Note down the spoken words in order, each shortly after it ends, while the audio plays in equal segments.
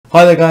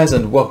Hi there guys,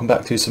 and welcome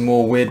back to some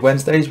more Weird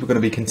Wednesdays. We're going to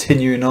be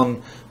continuing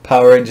on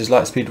Power Rangers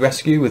Lightspeed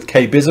Rescue with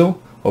K-Bizzle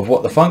of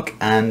What the Funk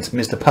and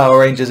Mr. Power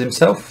Rangers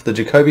himself, the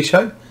Jacoby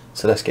Show.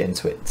 So let's get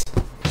into it.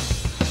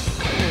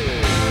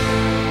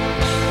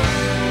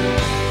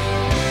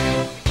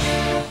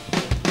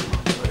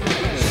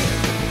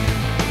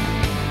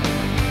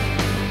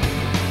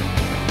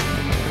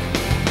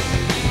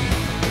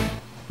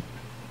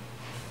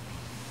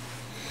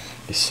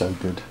 It's so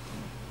good.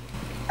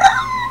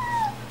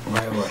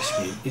 Rail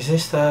rescue. Is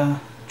this the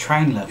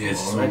train level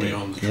already?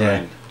 On the train.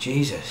 Yeah.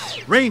 Jesus.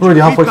 Ranger, we're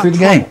already halfway through the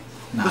game.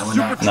 No, the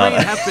super train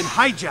has been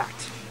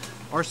hijacked.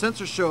 Our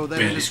sensors show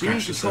that it is being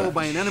controlled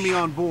by an enemy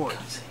on board.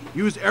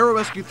 Use Aero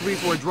Rescue 3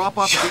 for a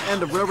drop-off at the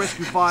end of Rail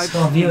Rescue 5.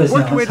 Work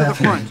your way to the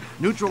front,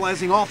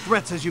 neutralizing all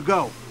threats as you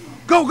go.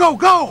 Go, go,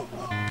 go!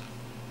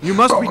 You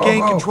must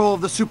regain control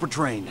of the super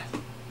train.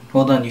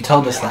 Well done, you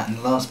told us that in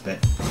the last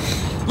bit.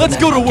 Let's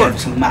go to work.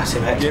 Some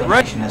massive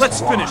explanation as Let's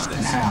to finish why this.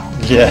 and how.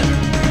 Yeah.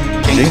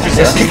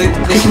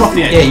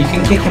 Yeah, you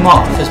can kick him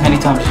off as many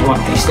times as you want,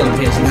 but he still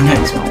appears in the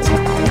next one.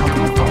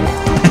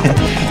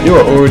 You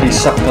are already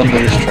sucked under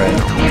this train.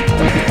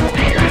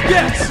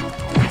 Yes!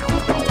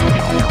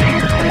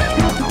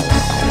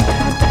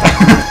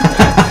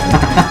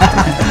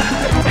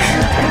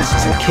 This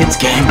is a kid's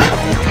game.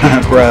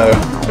 Bro.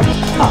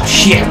 Oh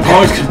shit,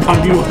 Boys can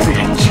pump you off the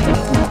edge.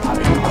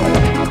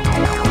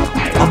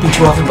 I'll beat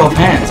you off with both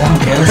hands, I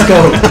don't care, let's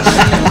go.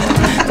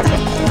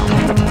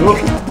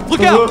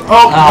 Look out!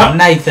 Oh,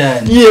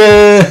 Nathan!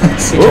 Yeah!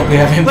 We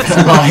have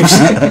infinite lives.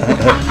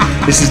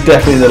 This is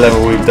definitely the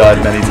level we've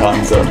died many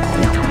times on.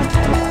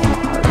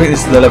 I think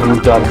this is the level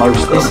we've died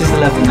most on. This is the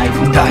level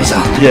Nathan dies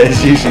on. Yeah,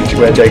 it's usually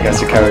where Jake has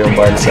to carry on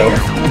by himself.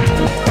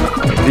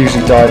 I've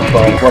usually died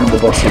by one of the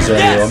bosses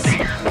early on.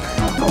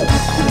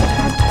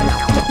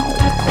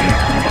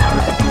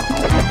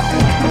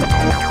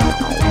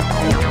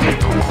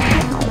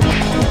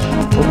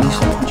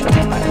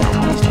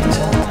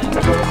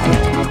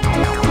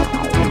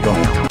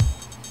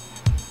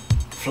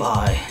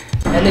 Fly.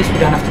 At least we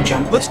don't have to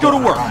jump. Let's go to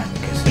work.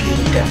 Because he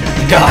would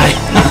definitely die.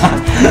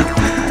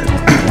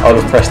 I would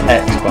have pressed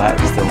X by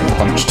accident and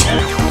punched.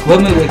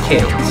 When we were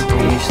kids,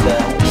 we used to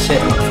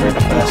sit through the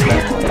first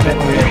level. I bet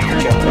we were able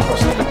to jump across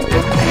the level.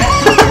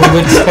 We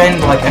would spend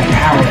like an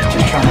hour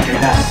just trying to do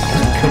that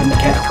because we couldn't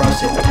get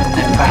across it and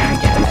then back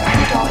again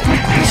and die.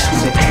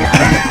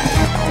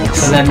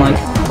 So then, like,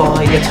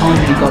 by the time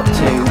we got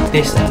to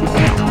this level,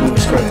 we were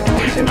screwed.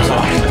 Because it was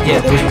like, yeah,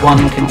 there was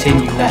one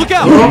continue left. Look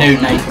out! We knew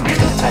Nathan was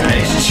going to take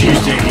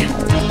it.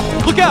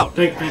 Look out!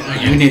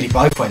 We nearly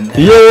both went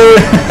there. Yeah!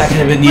 That could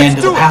have been the end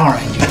of the Power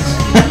Rangers.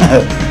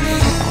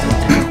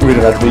 We'd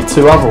have had to be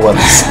two other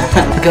ones.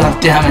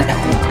 God damn it.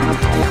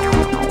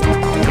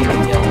 Pink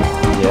and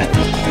yellow. Yeah.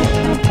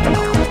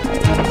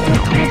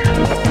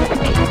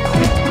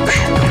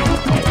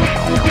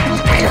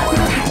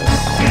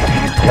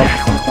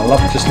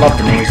 Just love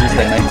the noises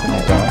they make when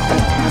they die.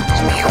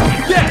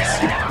 Yes!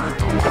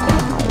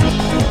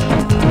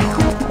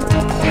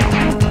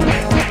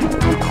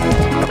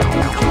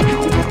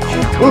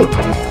 Ooh.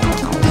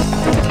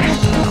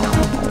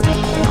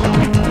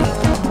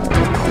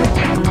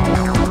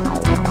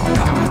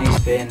 He's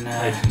been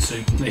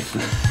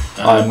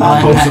Iron Man. Iron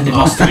Man.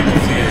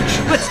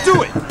 Let's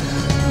do it! Oh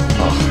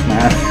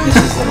man. This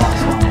is the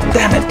last one.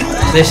 Damn it!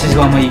 This is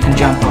one where you can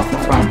jump off the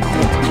front.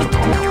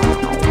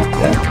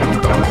 Yeah.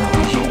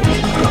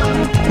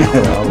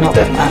 Not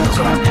that matters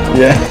right now.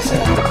 Yeah. It's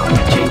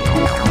cheap.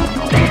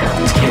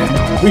 It's cute.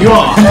 We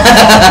are!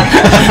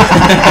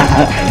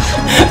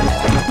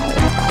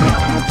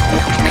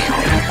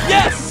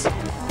 Yes!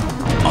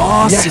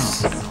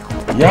 Awesome!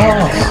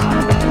 Yes!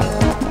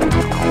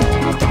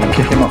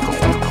 Kick him off the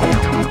front.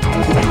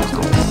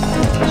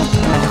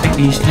 I think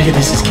we used to do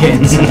this as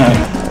kids. No. I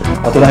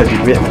don't know,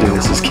 did we ever do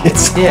this as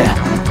kids? Yeah.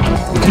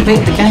 We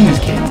completed the game as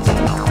kids.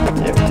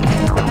 Yeah.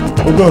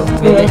 Oh god.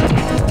 Really?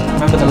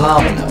 Remember the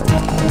lava level?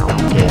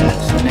 Yeah.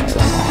 It's the next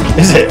level.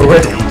 Is it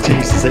already?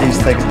 Jesus, it used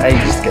to take us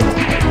ages to get it.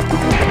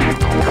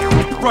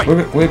 Right.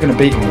 We're going to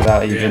beat him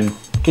without even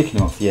kicking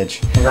him off the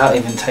edge. Without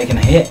even taking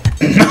a hit.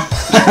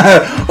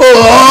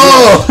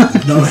 Oh!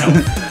 No help.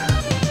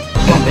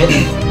 One bit.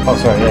 Oh,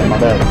 sorry, yeah, my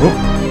bad. Oh.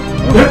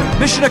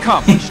 Mission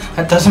accomplished.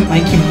 That doesn't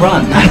make you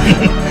run.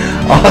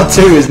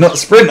 R2 is not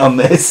sprint on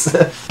this.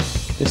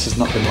 This has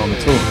not been long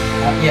at all.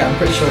 Yeah, I'm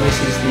pretty sure this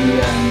is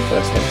the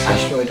First episode.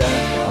 Asteroid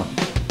Earth one.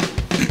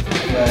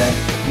 Where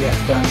you have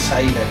to go and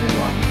save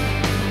everyone.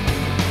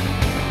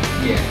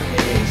 Yeah,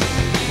 it is.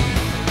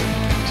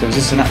 So is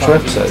this an actual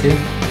episode?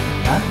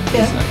 Huh? It's an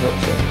Yeah. actual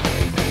episode.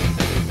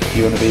 Do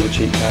you want to be the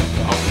cheap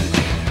character?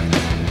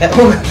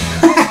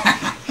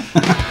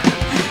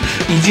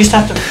 You just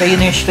have to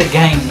finish the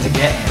game to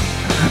get him.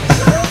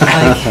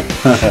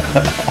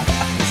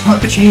 It's not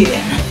cheating. It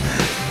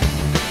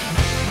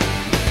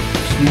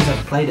just means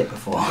I've played it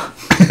before.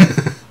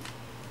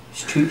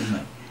 It's cheating,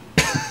 mate.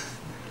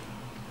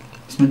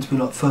 It's meant to be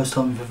like first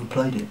time you've ever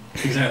played it.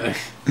 Exactly.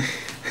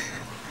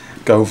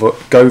 Go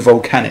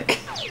Volcanic.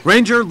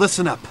 Ranger,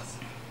 listen up.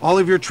 All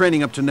of your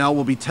training up to now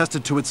will be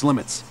tested to its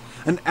limits.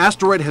 An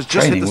asteroid has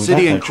just hit the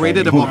city and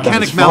created a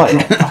volcanic mountain.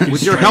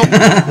 With your help,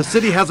 the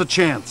city has a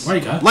chance.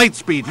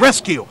 Lightspeed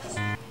Rescue!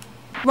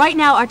 Right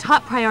now, our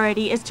top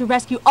priority is to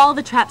rescue all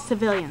the trapped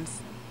civilians.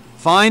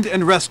 Find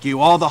and rescue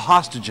all the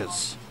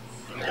hostages.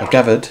 I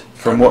gathered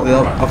from what the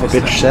other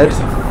bitch said.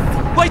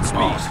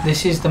 Lightspeed!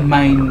 This is the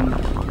main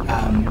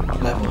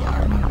level, I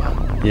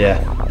remember. Yeah.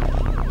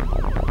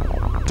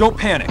 Don't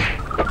panic.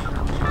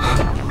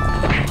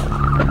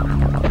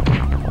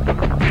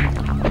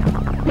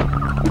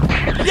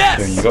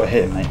 Yes! You got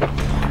hit, mate.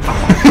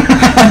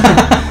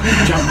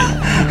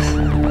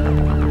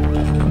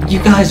 You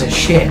guys are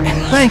shit.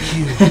 Thank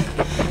you.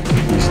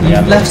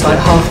 You've left like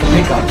half the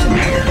pickups in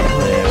here.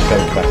 Yeah, go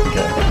back and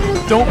get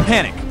it. Don't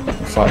panic.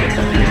 Fight it.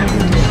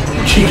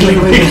 Jiggly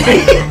wiggly.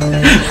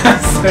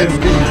 That's so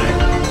good.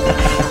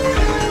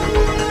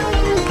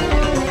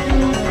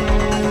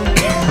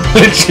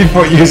 Literally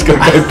thought you was going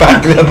to go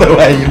back the other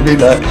way. You'd be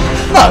like,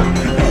 no.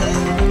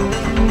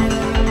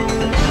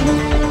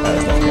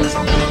 That's nothing else.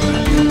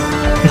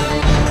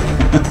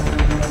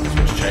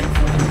 Switch check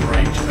fucking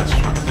range. That's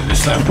trying to do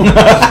this level.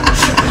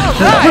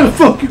 Where the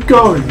fuck you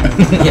going?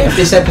 Yeah, if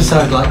this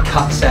episode like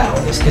cuts out,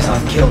 it's because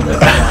I've killed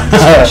everyone.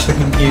 Switch the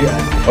computer.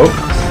 Oh,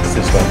 it's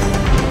this way.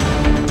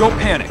 Don't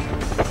panic.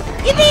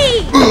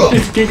 Yippee!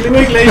 It's Giggly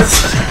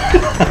Wigglies.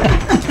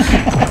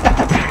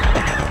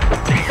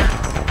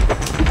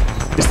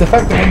 It's the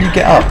fact that when you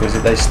get up, is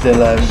it they still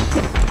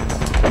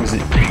was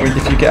it when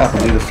if you get up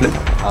and do the flip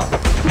up,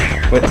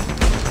 when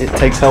it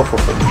takes health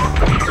off them?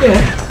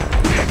 Yeah.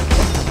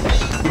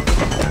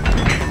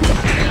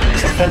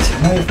 It's a defensive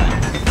move, man.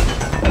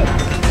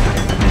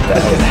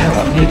 That hell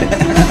up.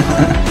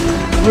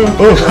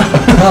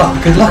 Oh,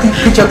 good luck.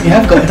 Good job you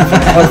have got enough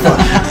health.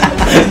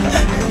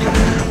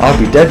 I'll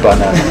be dead by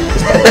now.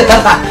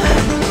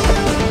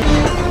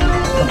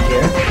 Come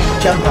here.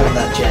 Jump over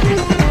that jet.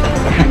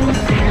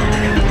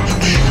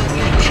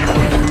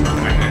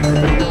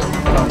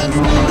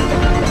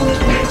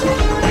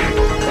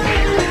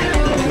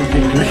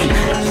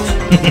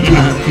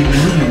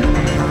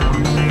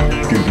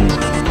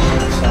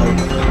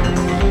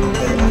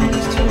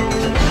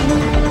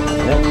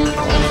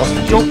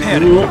 Don't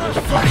panic.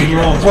 Fucking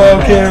wrong. Well,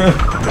 Kieran.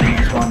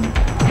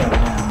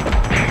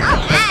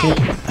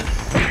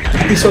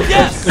 Piece off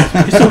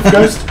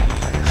ghost.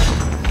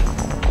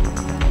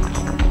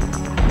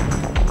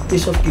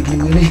 Piece off Giggly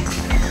Willy.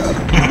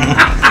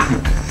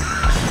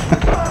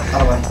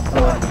 Other way.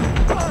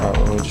 Right,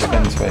 we'll just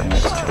spend this way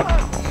next check.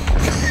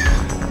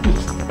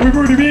 We've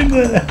already been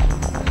there.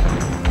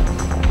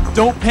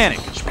 Don't panic.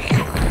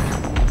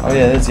 Oh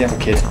yeah, there's the other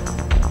kid.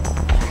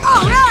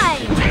 All right!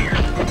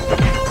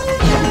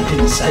 You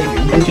didn't save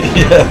him, did you?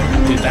 Yeah.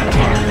 Did that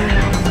time.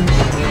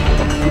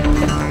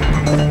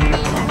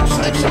 Can't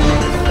save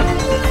something.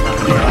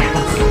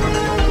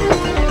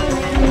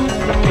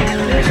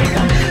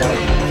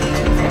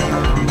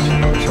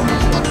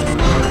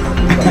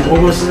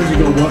 Almost as if you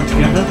got to work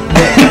together.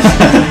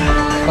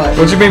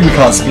 What do you mean we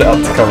can't split up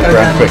to cover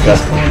ground quicker?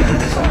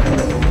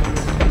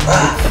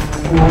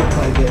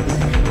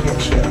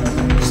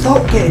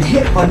 Stop getting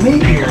hit by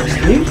meteors,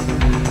 dude.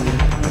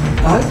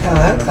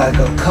 Okay,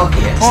 got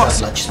cocky and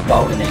stuff like just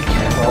bolting it,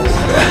 careful.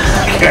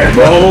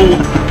 Careful!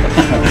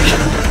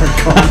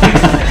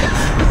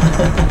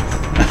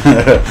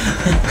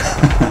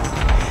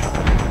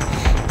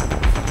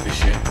 This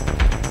shit.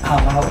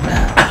 I'm out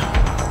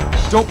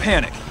now. Don't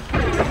panic.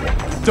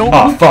 Don't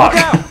Oh fuck!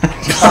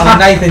 Oh,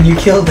 Nathan, you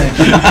killed him.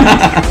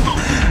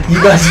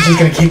 You guys are just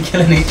gonna keep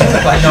killing each other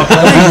by not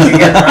working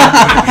together.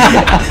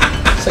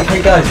 It's like,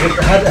 hey guys,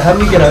 how do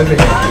we get over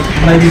here?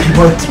 Maybe if you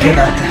work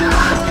together.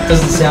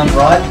 Doesn't sound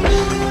right.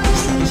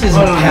 This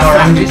isn't Power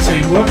Rangers.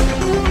 Teamwork.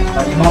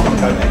 You might want to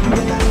go back and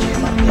get that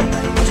gym up there,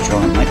 mate. Just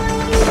trying, mate.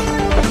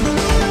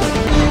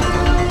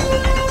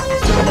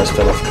 Still almost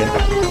fell off again.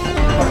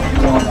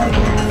 Go on, mate.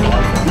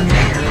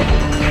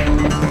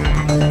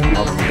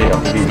 I'll beat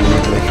up the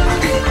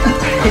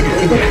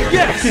Wiggly.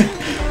 Yes! I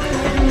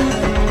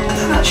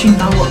don't actually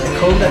know what they're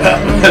called.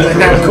 They're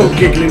now called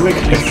Giggly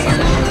Wigglies.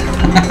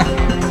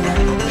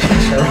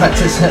 Right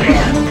to set up.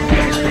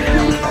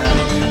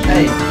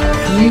 Hey,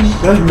 can you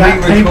Can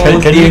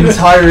re-record you- the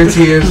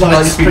entirety of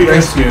Lightspeed Lightspeed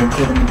Rescue and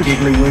call them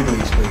Giggly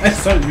Wigglies, please? That's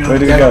so good.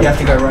 Where'd it You go? have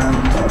to go round.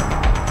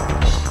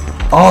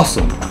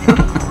 Awesome!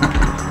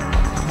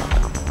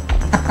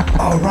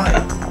 Oh,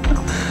 right.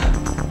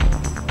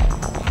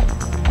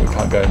 We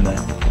can't go in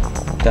there.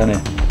 Down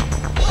here.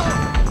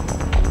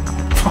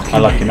 Fucking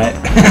Unlucky, mate.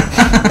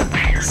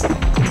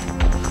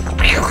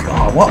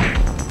 Oh, what?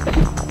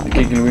 The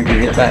Giggly Wiggly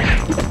hit back.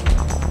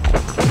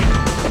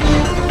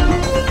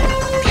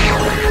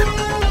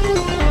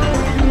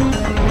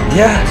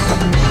 Yes!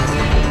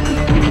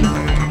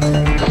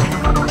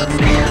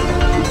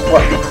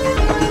 What?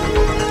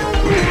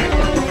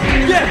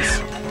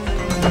 Yes!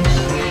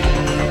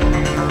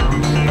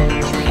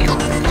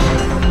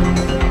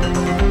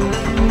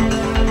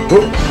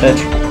 Oh,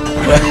 edge.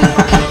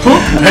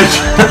 Edge.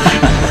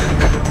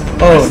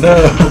 Oh no!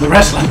 The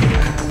wrestler.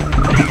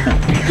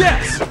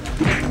 Yes!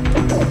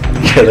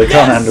 Yeah, they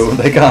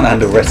can't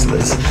handle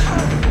wrestlers.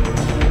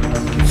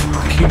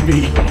 Fucking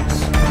beans.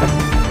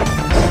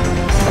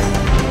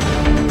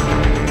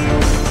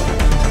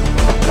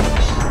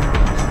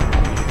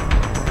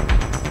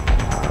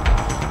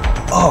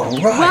 Oh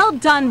right. Well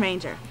done,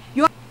 Ranger.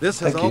 This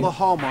has Thank all you. the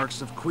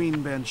hallmarks of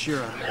Queen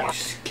Banshira.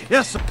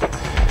 Yes, sir.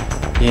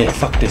 Yeah,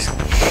 fuck this.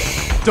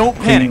 Don't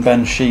Queen panic.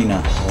 Banshina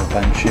or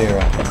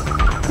Banshira.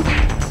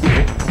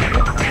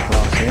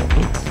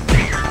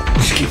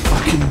 Just get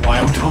fucking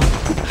wild on.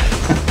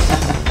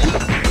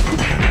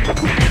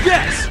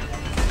 Yes.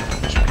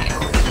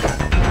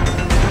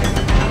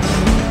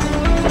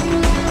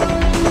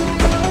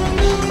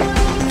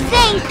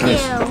 Thank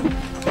you.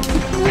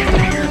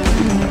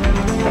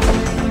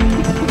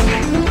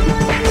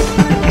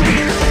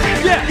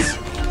 Yes.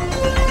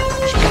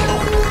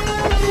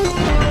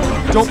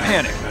 Don't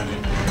panic.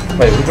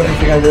 Wait, we've got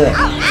anything over there?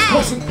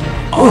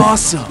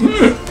 Awesome.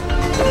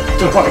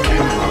 Don't like a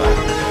camera like that.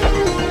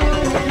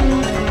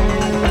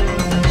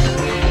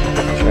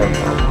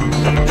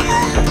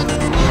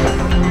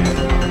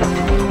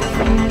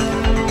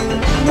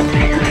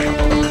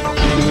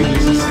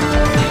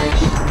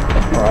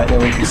 Alright, then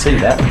we can see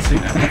that. See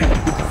that?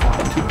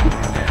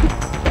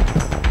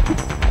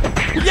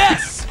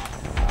 Yes.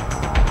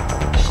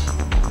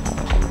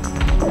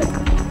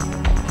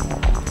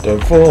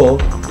 Don't fall.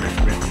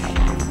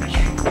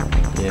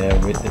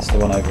 Yeah, it's the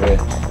one over here.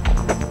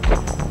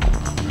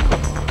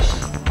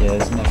 Yeah,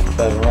 there's nothing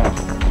further around.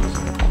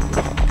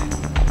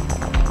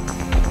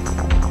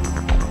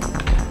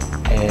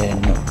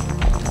 No.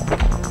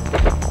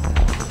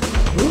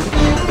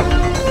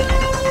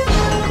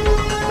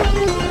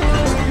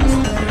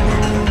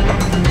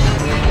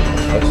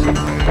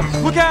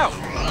 Look out.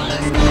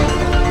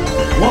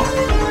 What?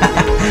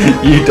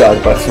 You died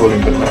by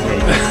falling, but not me.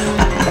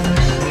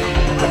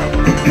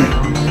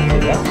 See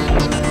that?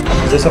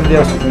 Is there somebody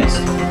else we've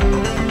missed?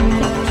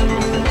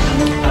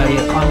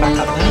 Yeah, climb back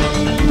up there.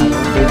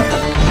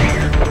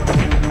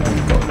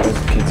 We've got those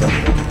kids up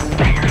there.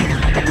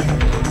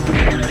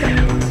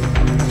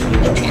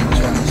 Cameras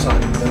around the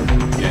side of the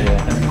building. Yeah.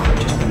 And then might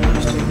just been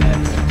those two there.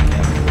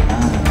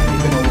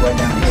 You've been all the way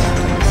down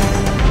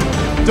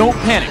here. Don't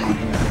panic.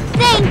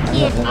 Thank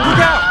you.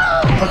 Look out.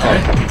 Okay.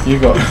 You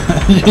got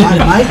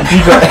Mate.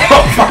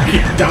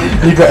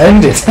 you got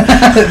ended.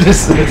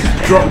 This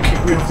Drop kick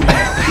me off the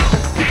head.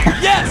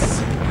 Yes.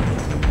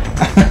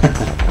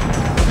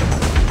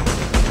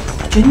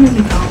 I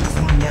genuinely can't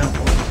find out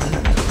what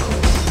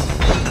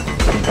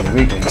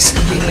Wigglies.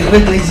 Wiggly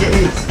Wigglies it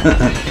is.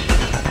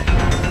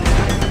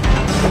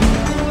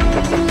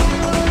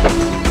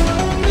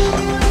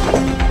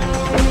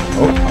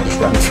 Oh, I just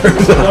ran through I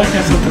that. like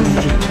how something you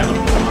just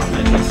teleport up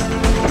ledges.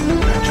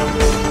 And jump.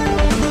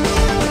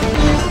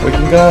 We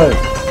can go.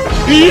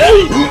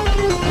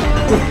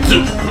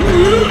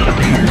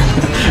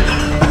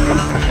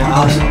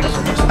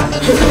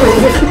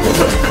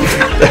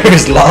 There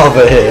is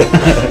lava here.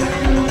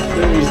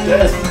 There is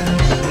death.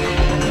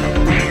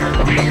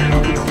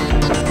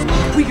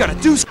 We gotta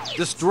do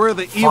destroy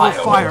the evil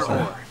fire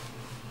ore.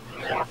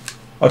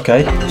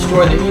 Okay.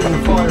 Destroy the evil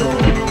fire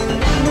orb.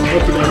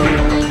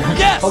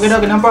 Yes. Okay, no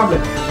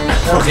problem.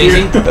 That was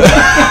easy.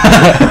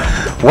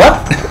 What?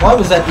 Why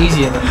was that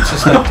easier than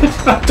suspected?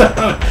 I don't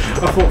know.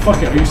 I thought,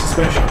 fuck it, I used a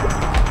special.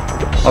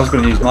 I was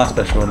going to use my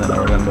special and then I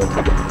remembered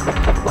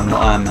I'm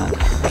not Iron Man.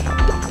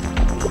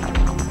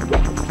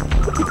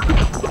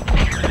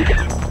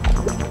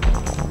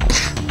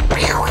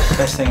 The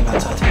best thing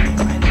about titanium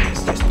men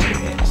is just 2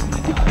 hits and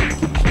they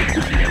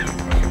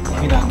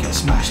die. You don't get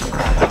smashed the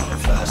crap out of it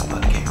first by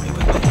the Giggly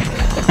Wiggly.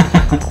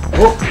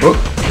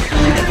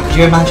 Could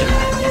you imagine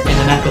that in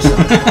an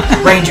episode?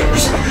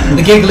 Rangers,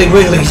 the Giggly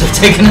Wigglies have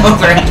taken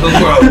over Angel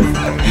Grove.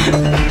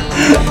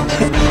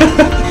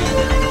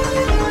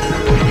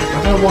 I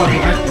don't know why,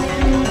 but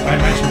I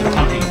imagine the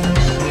putty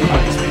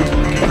speak to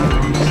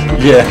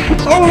like Yeah.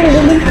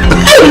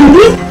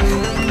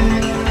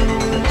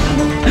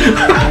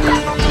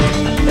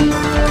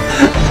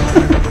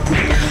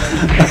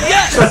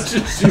 such a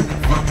super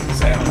fucking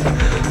sound.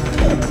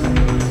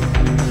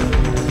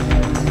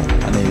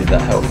 I needed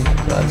that help, so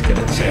I had to get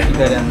it. If you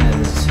go down there,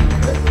 there's a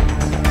secret.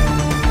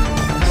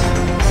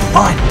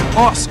 Fine.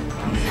 Awesome.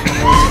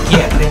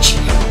 Yeah, bitch.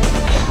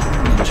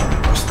 And then jump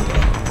across the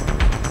gate.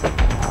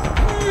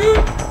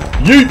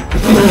 Yeet!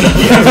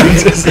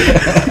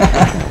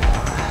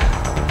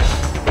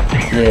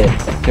 Yeah,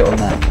 get on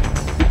that.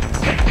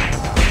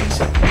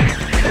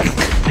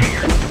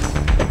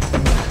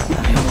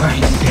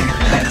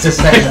 To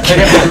say that.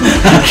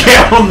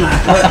 Get on that.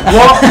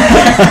 What?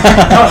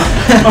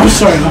 I'm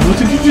sorry, love. What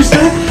did you just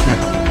say?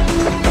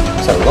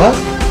 So what?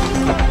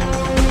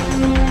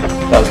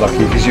 That was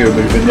lucky because you were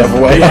moving the other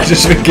way. I was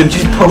just thinking,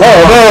 oh no!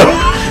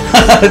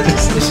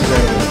 This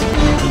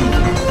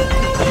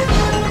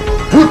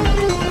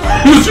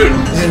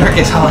is where it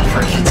gets hard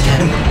for kids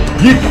again.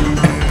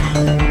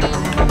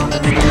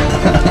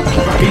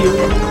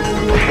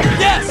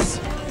 Yes.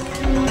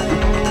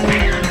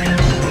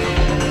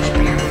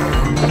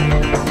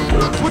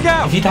 Look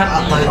out. If you you don't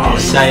upload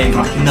this saying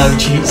no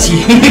cheats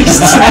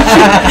used.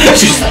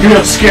 Just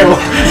pure skill.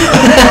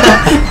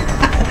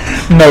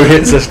 No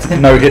hits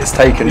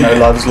taken, no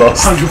lives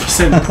lost.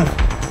 100%.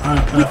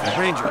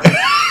 Ranger,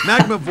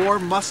 Magmavore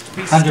must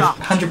be stopped.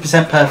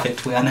 100%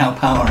 perfect. We are now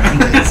Power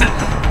Rangers.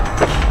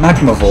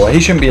 Magmavore, he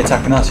shouldn't be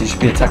attacking us, he should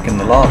be attacking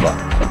the lava.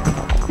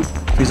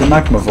 If he's a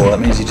Magmavore, that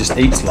means he just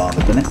eats lava,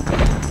 doesn't it?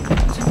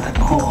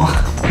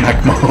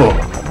 Magmavore.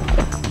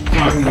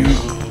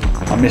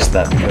 I missed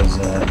that because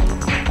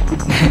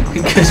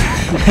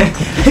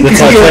you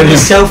were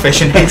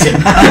selfish and hit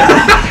him.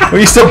 Will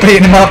you stop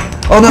beating him up?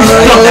 Oh no,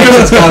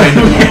 It's going.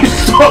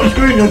 Stop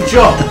doing your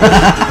job.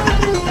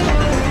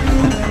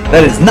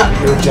 That is not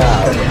your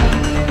job.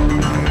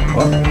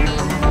 What?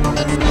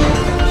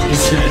 She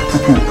said.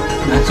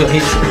 That's what he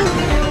said.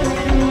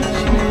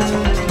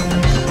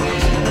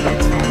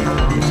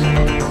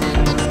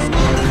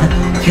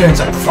 Kieran's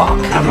like, fuck.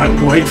 I'm like,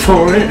 wait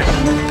for it.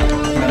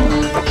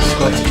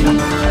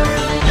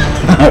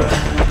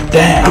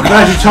 Damn. I'm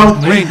glad you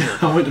told me. Ranger,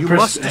 I went to you press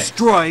must A.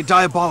 destroy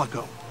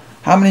Diabolico.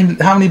 How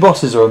many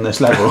bosses are on this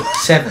level?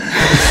 7.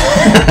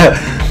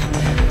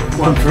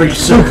 One for each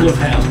circle of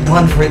hell.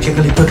 1 for each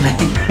Jiggly Boogly.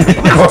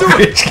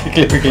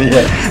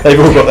 Yeah, they've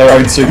all got their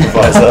own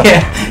supervisor.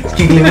 Yeah, it's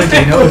Giggly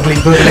Wiggly, not Wiggly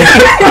Boogly.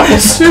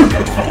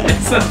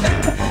 Supervisor.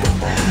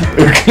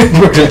 Wiggly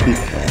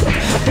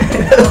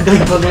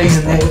Booglies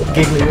and the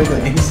Giggly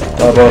Wigglies.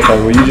 Diabolico,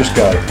 will you just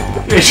go?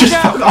 It's just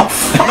fuck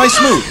off. Nice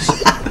moves.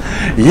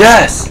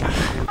 Yes!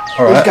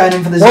 Alright. He's going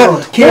in for the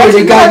What? Zord. Kieran,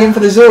 you're going in for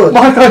the Zord.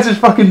 My guy just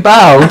fucking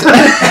bowed.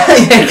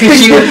 Yeah,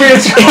 because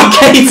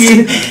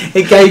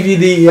it gave you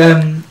the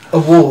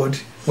award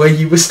where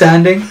you were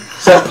standing.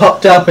 So it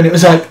popped up and it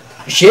was like,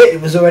 shit,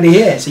 it was already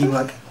here. So you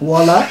were like,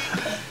 voila.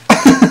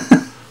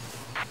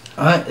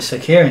 Alright, so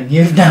Kieran,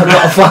 you've now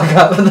got to fuck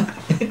up with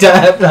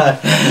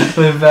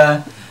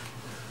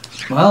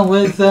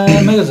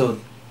Megazord.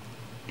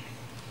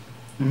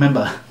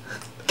 Remember,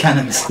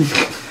 cannons.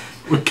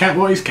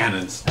 What is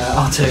cannons?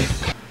 R2.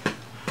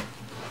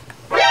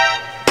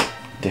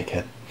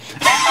 Dickhead.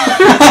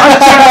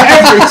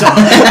 Every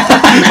time.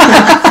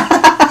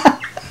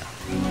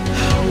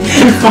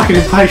 Too fucking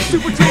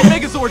impatient. Super Turbo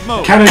Megazord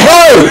mode. Cannons. No,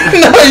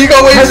 you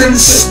got Hasn't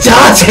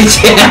started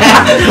yet.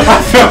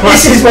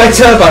 This is where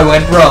Turbo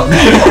went wrong.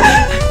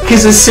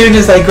 Because as soon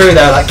as they grew,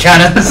 they were like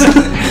cannons.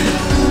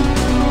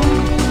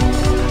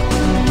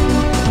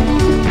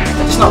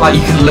 It's not like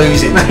you can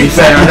lose it, to be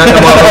fair. I don't know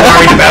why we're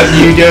worried about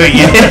you doing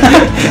it.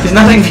 There's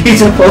nothing for you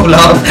to fall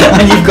off,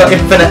 and you've got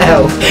infinite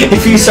health.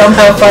 If you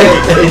somehow fail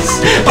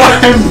this,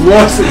 I'm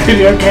worse at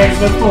video games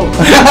than before.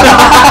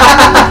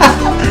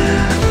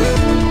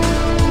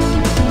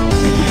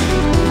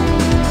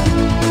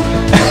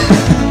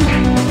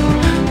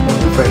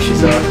 the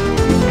pressures are.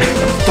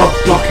 Stop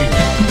blocking.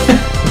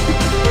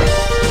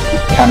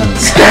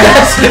 Cannons.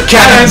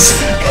 Cannons!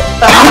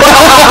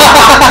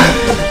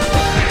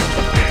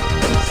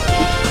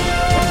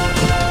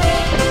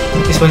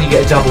 It's when you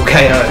get a double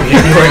KO,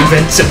 you're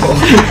invincible.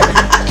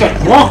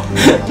 What?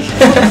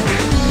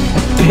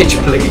 Bitch,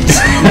 please.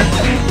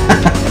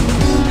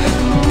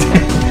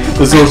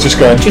 The Zord's just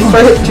going. Just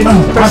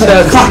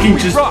press Fucking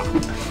just.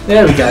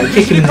 There we go,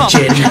 kick him in the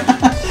chin.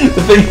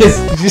 The thing is,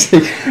 did you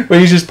see, when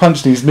he's just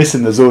punched and he's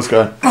missing, the Zord's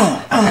going.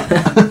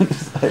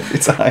 Every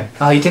time.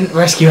 Oh, you didn't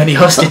rescue any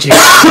hostages.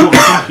 What a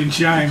fucking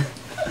shame.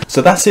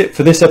 So that's it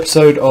for this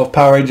episode of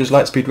Power Rangers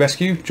Lightspeed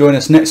Rescue. Join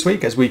us next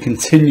week as we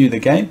continue the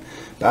game.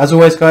 But as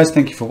always, guys,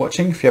 thank you for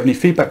watching. If you have any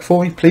feedback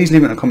for me, please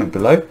leave it in a comment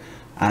below.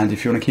 And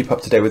if you want to keep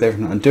up to date with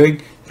everything I'm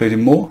doing,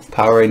 including more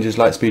Power Rangers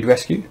Lightspeed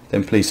Rescue,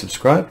 then please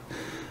subscribe.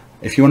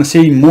 If you want to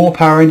see more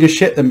Power Rangers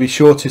shit, then be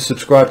sure to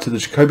subscribe to the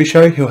Jacoby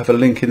Show. He'll have a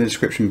link in the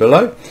description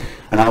below.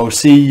 And I will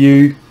see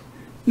you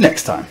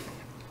next time.